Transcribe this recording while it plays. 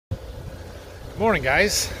Morning,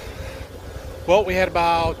 guys. Well, we had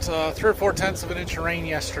about 3 or 4 tenths of an inch of rain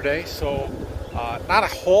yesterday, so not a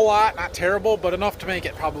whole lot, not terrible, but enough to make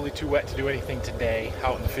it probably too wet to do anything today,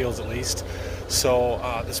 out in the fields at least.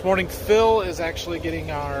 So this morning, Phil is actually getting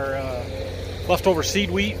our leftover seed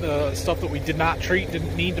wheat, the stuff that we did not treat,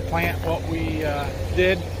 didn't need to plant what we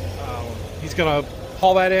did. He's gonna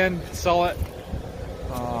haul that in, sell it.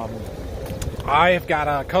 I have got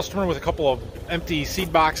a customer with a couple of empty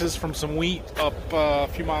seed boxes from some wheat up a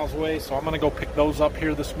few miles away, so I'm gonna go pick those up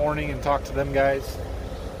here this morning and talk to them guys.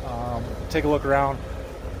 Take a look around.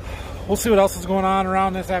 We'll see what else is going on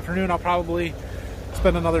around this afternoon. I'll probably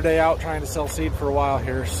spend another day out trying to sell seed for a while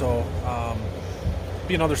here, so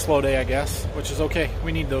be another slow day, I guess, which is okay.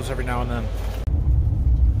 We need those every now and then.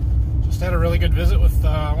 Just had a really good visit with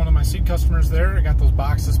one of my seed customers there. I got those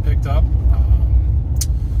boxes picked up.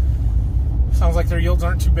 Sounds like their yields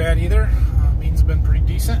aren't too bad either. Beans have been pretty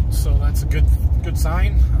decent, so that's a good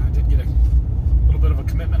sign. I did get a little bit of a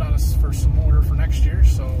commitment on us for some order for next year,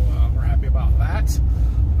 so we're happy about that.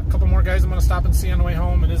 A couple more guys I'm going to stop and see on the way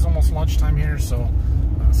home. It is almost lunchtime here, so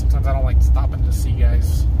sometimes I don't like stopping to see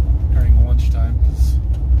guys during the lunchtime because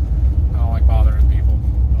I don't like bothering people.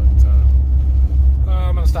 But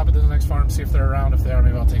I'm going to stop at the next farm, see if they're around. If they are,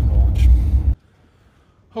 maybe I'll take them to lunch.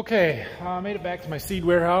 Okay, I made it back to my seed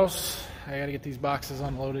warehouse. I got to get these boxes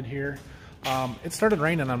unloaded here. It started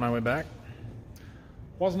raining on my way back.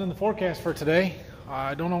 Wasn't in the forecast for today.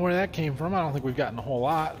 I don't know where that came from. I don't think we've gotten a whole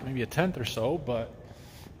lot, maybe a tenth or so, but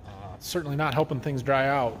it's certainly not helping things dry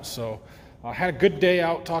out. So I had a good day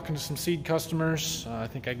out talking to some seed customers. I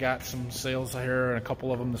think I got some sales here and a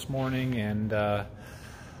couple of them this morning, and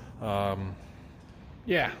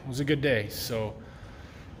yeah, it was a good day. So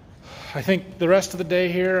I think the rest of the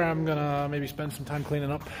day here, I'm gonna maybe spend some time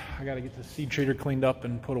cleaning up. I gotta get the seed treater cleaned up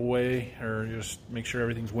and put away, or just make sure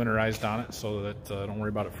everything's winterized on it so that I don't worry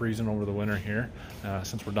about it freezing over the winter here,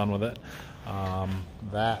 since we're done with it.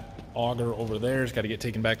 That auger over there has got to get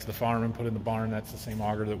taken back to the farm and put in the barn. That's the same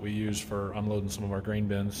auger that we use for unloading some of our grain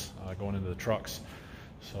bins going into the trucks.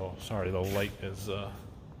 So sorry, the light is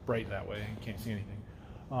bright that way. You can't see anything.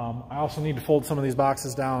 I also need to fold some of these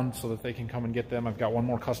boxes down so that they can come and get them. I've got one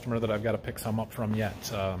more customer that I've got to pick some up from yet,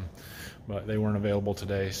 but they weren't available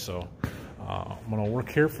today. So I'm going to work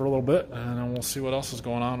here for a little bit, and then we'll see what else is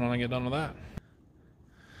going on when I get done with that.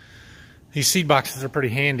 These seed boxes are pretty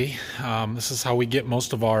handy. This is how we get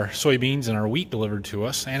most of our soybeans and our wheat delivered to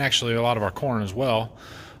us, and actually a lot of our corn as well.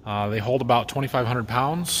 They hold about 2,500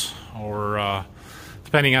 pounds, or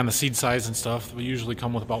depending on the seed size and stuff. We usually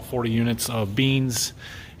come with about 40 units of beans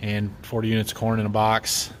and 40 units of corn in a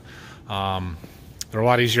box. They're a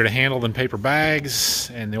lot easier to handle than paper bags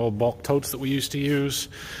and the old bulk totes that we used to use.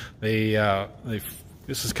 This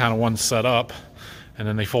is kind of one set up, and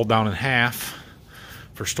then they fold down in half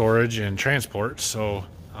for storage and transport. So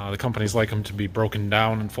the companies like them to be broken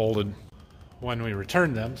down and folded when we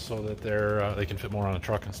return them, so that they can fit more on a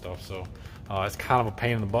truck and stuff. So it's kind of a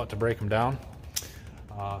pain in the butt to break them down.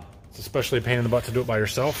 It's especially a pain in the butt to do it by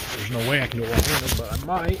yourself. There's no way I can do it one-handed, but I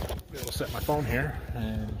might be able to set my phone here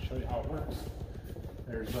and show you how it works.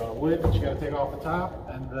 There's a lid that you got to take off the top,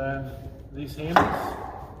 and then these handles.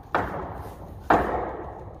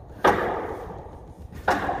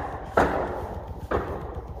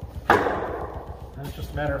 And it's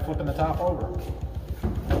just a matter of flipping the top over.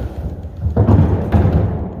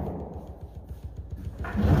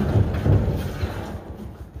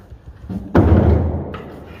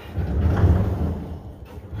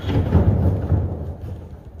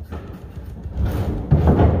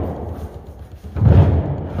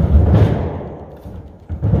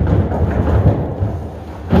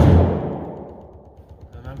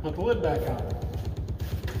 Put the lid back on.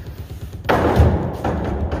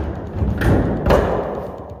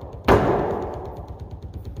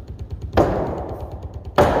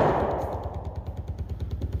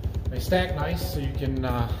 They stack nice, so you can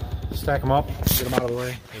stack them up, get them out of the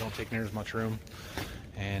way. They don't take near as much room.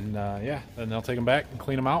 And yeah, then they'll take them back and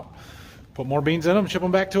clean them out. Put more beans in them, ship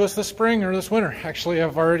them back to us this spring or this winter. Actually,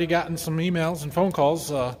 I've already gotten some emails and phone calls.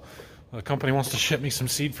 The company wants to ship me some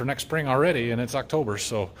seed for next spring already, and it's October,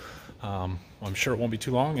 so I'm sure it won't be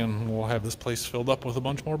too long, and we'll have this place filled up with a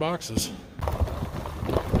bunch more boxes.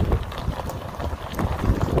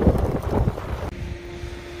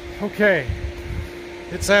 Okay,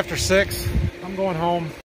 it's after 6. I'm going home.